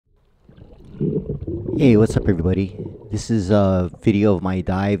Hey, what's up, everybody? This is a video of my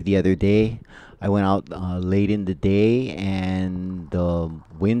dive the other day. I went out late in the day and the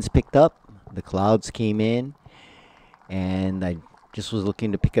winds picked up, the clouds came in, and I just was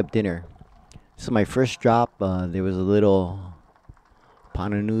looking to pick up dinner. This is my first drop. There was a little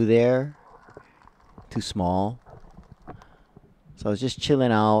pananu there, too small. So I was just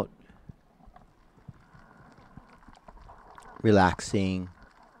chilling out, relaxing.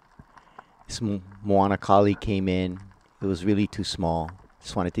 This Moana Kali came in. It was really too small.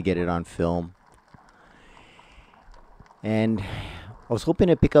 Just wanted to get it on film. And I was hoping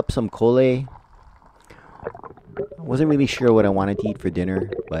to pick up some kole. I wasn't really sure what I wanted to eat for dinner,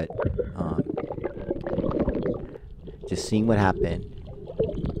 but just seeing what happened.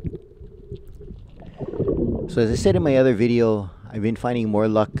 So as I said in my other video, I've been finding more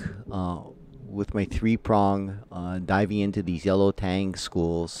luck with my 3-prong diving into these yellow tang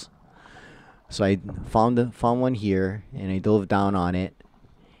schools. So I found one here, and I dove down on it,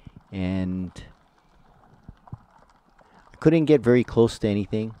 and I couldn't get very close to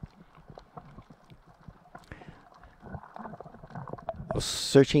anything. I was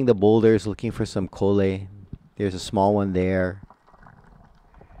searching the boulders looking for some kole. There's a small one there.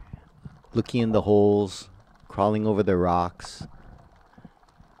 Looking in the holes, crawling over the rocks.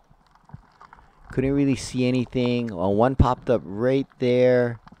 Couldn't really see anything. One popped up right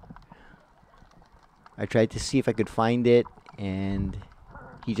there. I tried to see if I could find it, and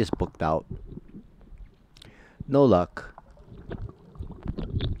he just booked out. No luck.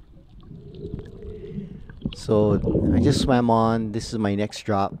 So I just swam on. This is my next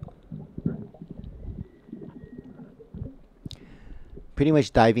drop. Pretty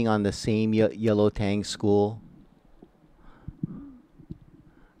much diving on the same yellow tang school.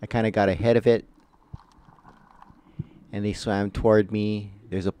 I kind of got ahead of it, and they swam toward me.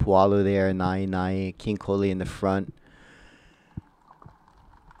 There's a pualo there, nai, King Kole in the front.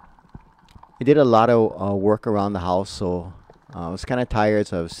 I did a lot of work around the house, so I was kind of tired,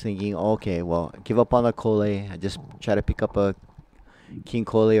 so I was thinking, okay, well, give up on the kole. I just try to pick up a King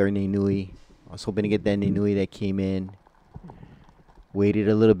Kole or Nenui. I was hoping to get that Nenui that came in. Waited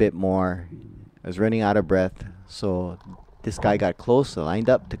a little bit more. I was running out of breath, so this guy got close, I lined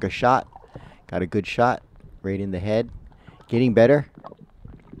up, took a shot. Got a good shot right in the head. Getting better.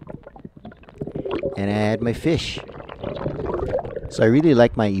 And I had my fish. So I really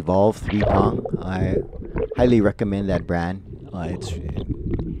like my Evolve 3-prong. I highly recommend that brand.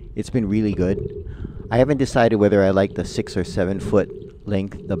 It's been really good. I haven't decided whether I like the 6 or 7 foot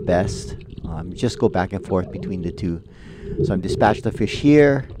length the best. Just go back and forth between the two. So I'm dispatched the fish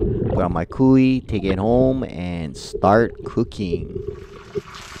here, put on my kui, take it home, and start cooking.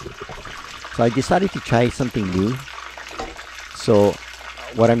 So I decided to try something new. So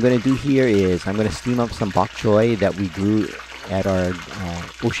what I'm going to do here is I'm going to steam up some bok choy that we grew at our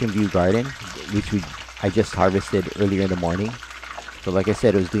Ocean View garden, which I just harvested earlier in the morning. So like I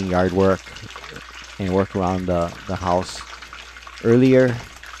said, I was doing yard work and work around the house earlier,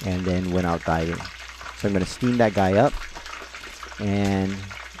 and then went out diving. So I'm going to steam that guy up and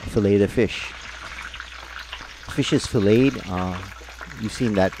fillet the fish. Fish is filleted. You've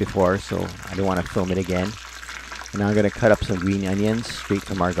seen that before, so I don't want to film it again. And now I'm going to cut up some green onions straight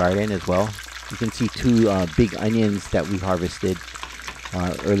from our garden as well. You can see 2 big onions that we harvested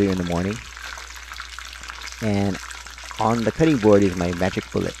earlier in the morning. And on the cutting board is my magic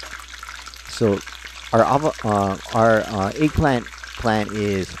bullet. So our eggplant plant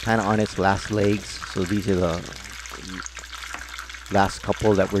is kind of on its last legs. So these are the last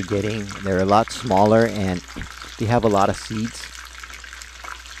couple that we're getting. They're a lot smaller and they have a lot of seeds.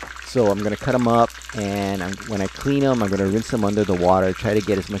 So I'm going to cut them up, and when I clean them, I'm going to rinse them under the water, try to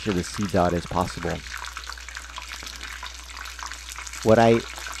get as much of the seeds out as possible. What I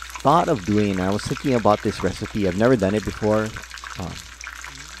thought of doing, and I was thinking about this recipe, I've never done it before,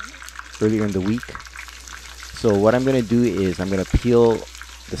 earlier in the week. So what I'm going to do is I'm going to peel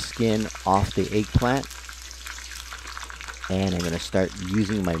the skin off the eggplant, and I'm going to start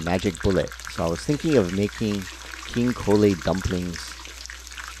using my magic bullet. So I was thinking of making King Kole dumplings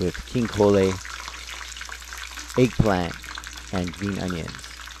with King Kole, eggplant, and green onions.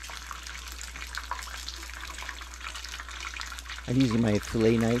 I'm using my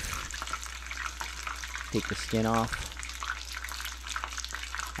fillet knife. Take the skin off.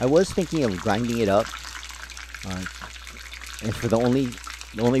 I was thinking of grinding it up, and for the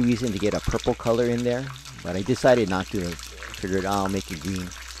only reason to get a purple color in there, but I decided not to. I figured I'll make it green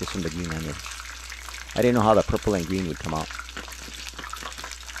just from the green onion. I didn't know how the purple and green would come out.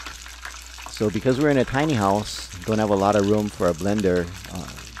 So because we're in a tiny house, don't have a lot of room for a blender,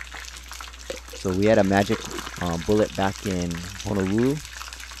 So we had a magic bullet back in Honolulu,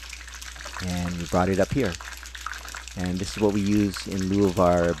 and we brought it up here. And this is what we use in lieu of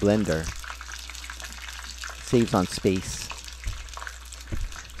our blender. Saves on space.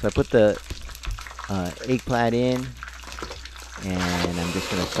 So I put the eggplant in, and I'm just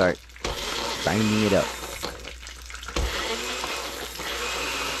going to start grinding it up.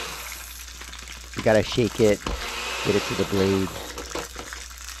 You gotta shake it, get it to the blade.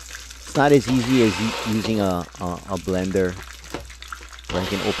 It's not as easy as using a blender where I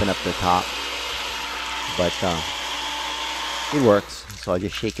can open up the top, but it works. So I'll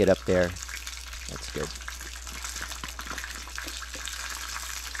just shake it up there. That's good.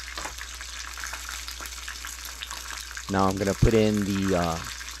 Now I'm gonna put in the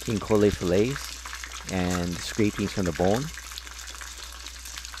King Kole fillets and scrapings from the bone.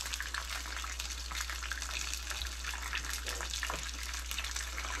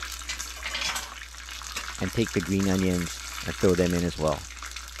 And take the green onions and throw them in as well.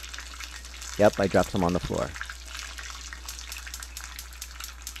 Yep, I dropped some on the floor.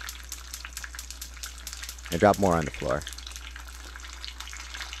 I dropped more on the floor.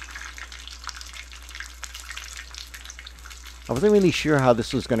 I wasn't really sure how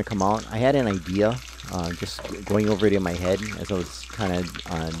this was going to come out. I had an idea, just going over it in my head as I was kind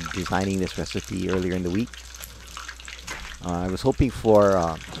of designing this recipe earlier in the week. I was hoping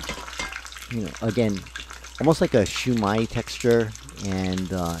for, you know, again, almost like a shumai texture, and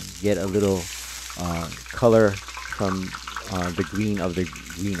get a little color from the green of the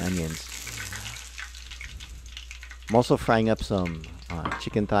green onions. I'm also frying up some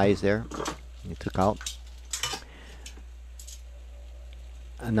chicken thighs there. I took out.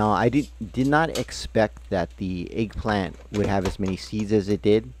 Now I did not expect that the eggplant would have as many seeds as it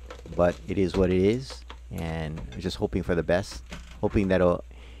did, but it is what it is, and I'm just hoping for the best, hoping that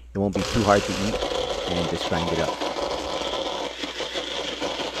it won't be too hard to eat, and just grind it up.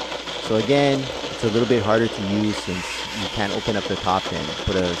 So again, it's a little bit harder to use since you can't open up the top and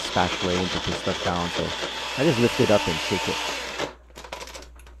put a spatula in to put stuff down. So I just lift it up and shake it.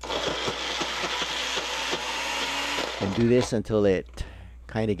 And do this until it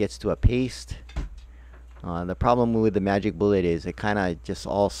kind of gets to a paste. The problem with the magic bullet is it kind of just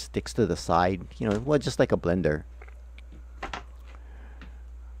all sticks to the side, you know, well, just like a blender.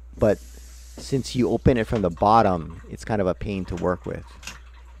 But since you open it from the bottom, it's kind of a pain to work with.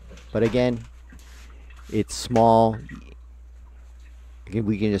 But again, it's small.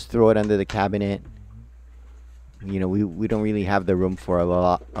 We can just throw it under the cabinet. You know, we don't really have the room for a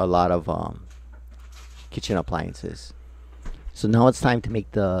lot of kitchen appliances. So now it's time to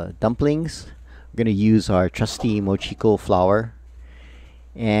make the dumplings. We're going to use our trusty mochiko flour.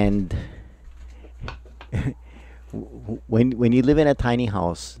 And when you live in a tiny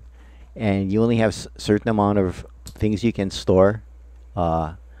house and you only have certain amount of things you can store,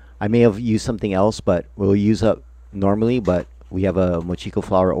 I may have used something else, but we'll use up normally, but we have a mochiko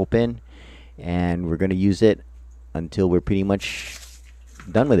flour open, and we're going to use it until we're pretty much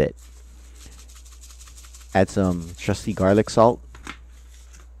done with it. Add some trusty garlic salt,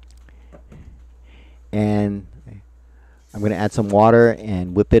 and I'm going to add some water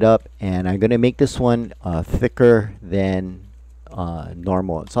and whip it up, and I'm going to make this one thicker than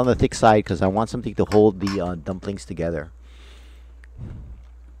normal. It's on the thick side because I want something to hold the dumplings together.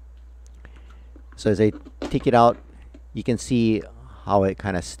 So as I take it out, you can see how it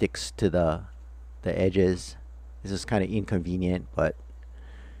kind of sticks to the edges. This is kind of inconvenient, but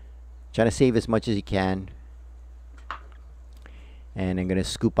try to save as much as you can. And I'm going to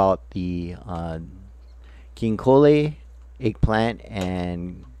scoop out the King Kole, eggplant,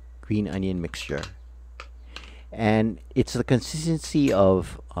 and green onion mixture. And it's the consistency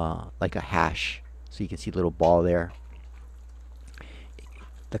of like a hash. So you can see a little ball there.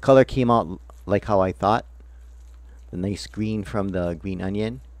 The color came out like how I thought. The nice green from the green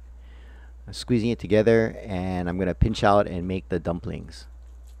onion. I'm squeezing it together, and I'm going to pinch out and make the dumplings.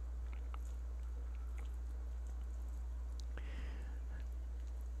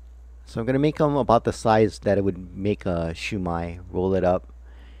 So I'm going to make them about the size that it would make a shumai. Roll it up.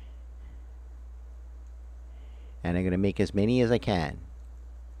 And I'm going to make as many as I can.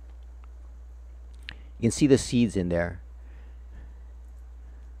 You can see the seeds in there.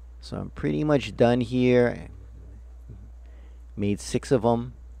 So I'm pretty much done here. Made 6 of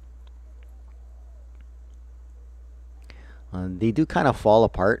them. They do kind of fall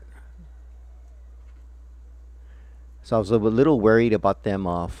apart. So I was a little worried about them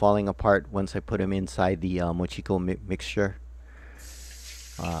falling apart once I put them inside the mochiko mixture.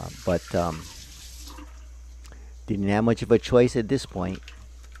 But didn't have much of a choice at this point.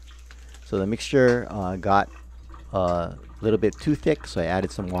 So the mixture got a little bit too thick, so I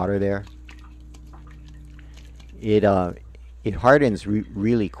added some water there. It hardens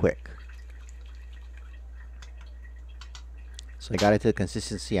really quick. So I got it to the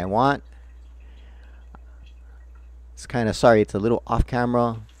consistency I want. It's kind of, sorry, it's a little off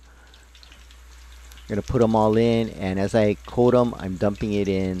camera. I'm gonna put them all in, and as I coat them, I'm dumping it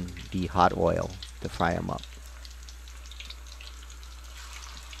in the hot oil to fry them up.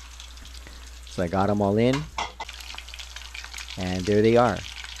 So I got them all in, and there they are.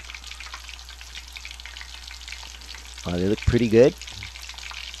 They look pretty good.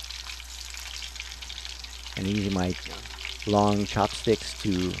 And using my long chopsticks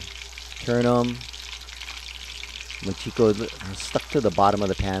to turn them. Mochiko stuck to the bottom of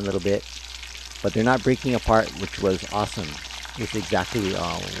the pan a little bit, but they're not breaking apart, which was awesome. It's exactly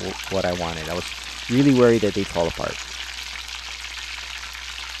what I wanted. I was really worried that they'd fall apart.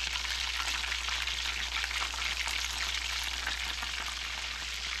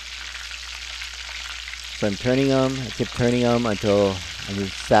 So I'm turning them. I keep turning them until I'm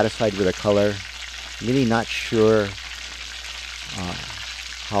satisfied with the color. I'm really not sure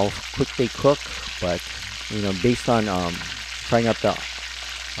how quick they cook, but you know, based on frying up the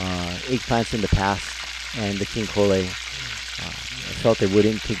eggplants in the past and the King Kole, I felt it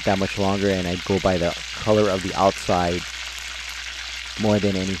wouldn't take that much longer, and I'd go by the color of the outside more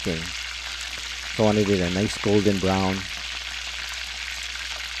than anything. So I wanted it a nice golden brown.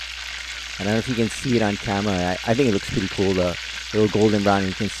 I don't know if you can see it on camera. I think it looks pretty cool, the little golden brown.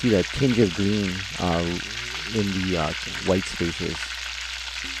 You can see the tinge of green in the white spaces.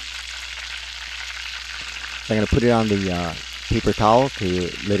 So I'm going to put it on the paper towel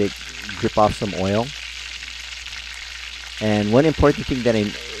to let it drip off some oil. And one important thing that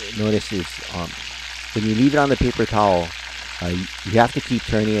I noticed is when you leave it on the paper towel, you have to keep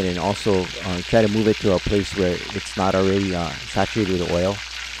turning it, and also try to move it to a place where it's not already saturated with oil.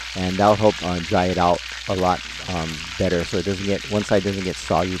 And that'll help dry it out a lot better, so it doesn't get, one side doesn't get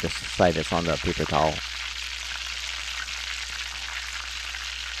soggy, the side that's on the paper towel.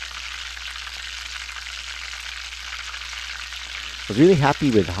 I was really happy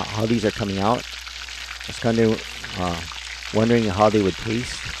with how these are coming out. I was kind of wondering how they would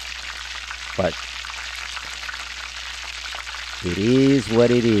taste, but it is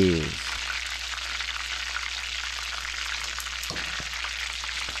what it is.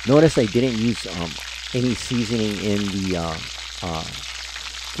 Notice I didn't use any seasoning in the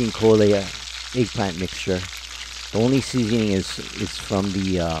King Kole eggplant mixture. The only seasoning is from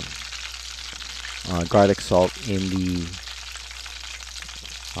the garlic salt in the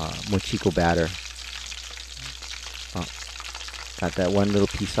mochiko batter. Got that one little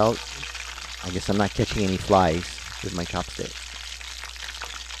piece out. I guess I'm not catching any flies with my chopstick.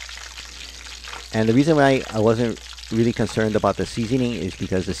 And the reason why I wasn't really concerned about the seasoning is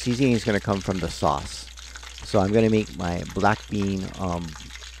because the seasoning is going to come from the sauce. So I'm going to make my black bean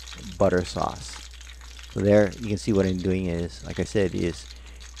butter sauce. So there you can see what I'm doing is, like I said, is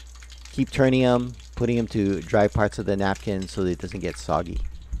keep turning them, putting them to dry parts of the napkin so that it doesn't get soggy.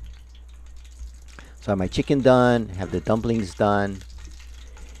 So I have my chicken done, have the dumplings done.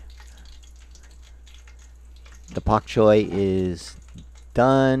 The pak choy is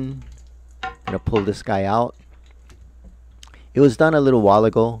done. I'm going to pull this guy out. It was done a little while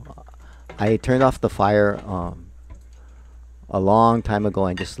ago. I turned off the fire a long time ago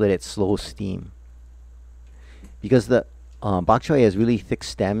and just let it slow steam. Because the bok choy has really thick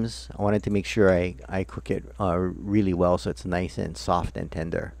stems, I wanted to make sure I cook it really well so it's nice and soft and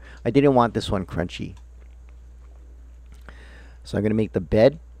tender. I didn't want this one crunchy. So I'm going to make the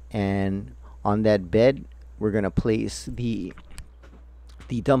bed, and on that bed we're going to place the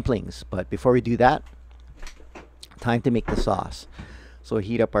dumplings. But before we do that, time to make the sauce. So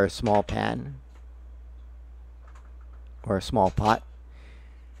heat up our small pan or a small pot.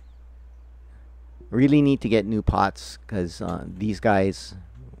 Really need to get new pots because these guys,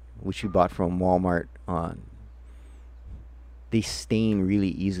 which we bought from Walmart, they stain really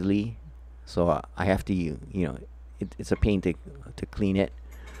easily. So I have to, you know, it's a pain to clean it.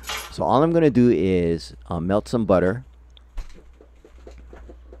 So all I'm gonna do is melt some butter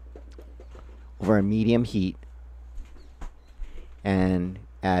over a medium heat and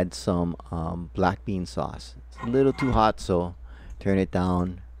add some black bean sauce. It's a little too hot, so turn it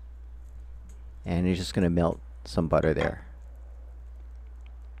down, and it's just gonna melt some butter there.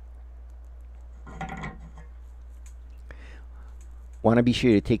 Want to be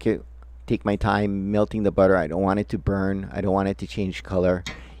sure to take my time melting the butter. I don't want it to burn. I don't want it to change color.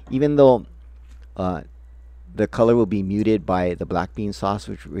 Even though the color will be muted by the black bean sauce,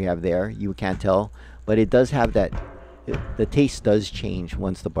 which we have there. You can't tell, but it does have that, the taste does change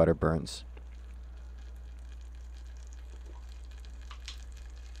once the butter burns.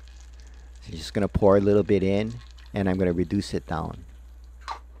 So you're just going to pour a little bit in, and I'm going to reduce it down.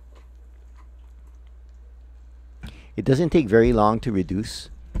 It doesn't take very long to reduce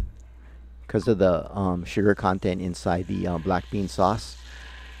because of the sugar content inside the black bean sauce.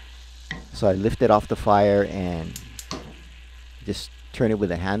 So I lift it off the fire and just turn it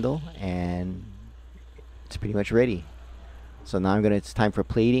with a handle, and it's pretty much ready. So now it's time for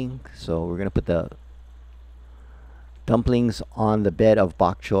plating. So we're gonna put the dumplings on the bed of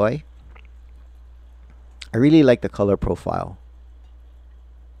bok choy. I really like the color profile.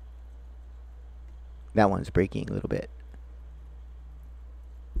 That one's breaking a little bit.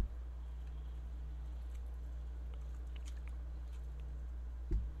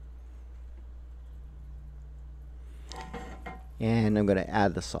 And I'm going to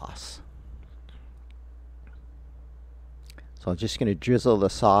add the sauce. So I'm just going to drizzle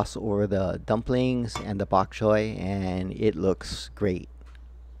the sauce over the dumplings and the bok choy, and it looks great.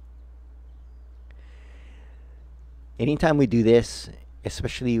 Anytime we do this,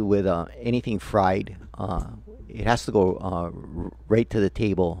 especially with anything fried, it has to go right to the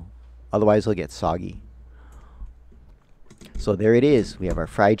table, otherwise it'll get soggy. So there it is. We have our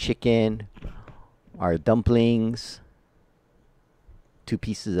fried chicken, our dumplings, 2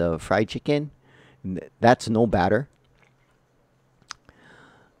 pieces of fried chicken. That's no batter.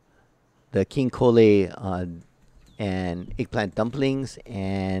 The King Kole and eggplant dumplings,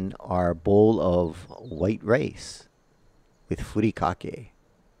 and our bowl of white rice with furikake.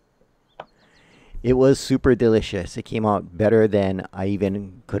 It was super delicious. It came out better than I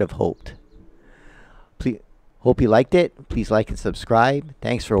even could have hoped. Hope you liked it. Please like and subscribe.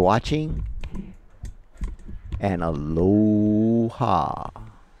 Thanks for watching. And aloha.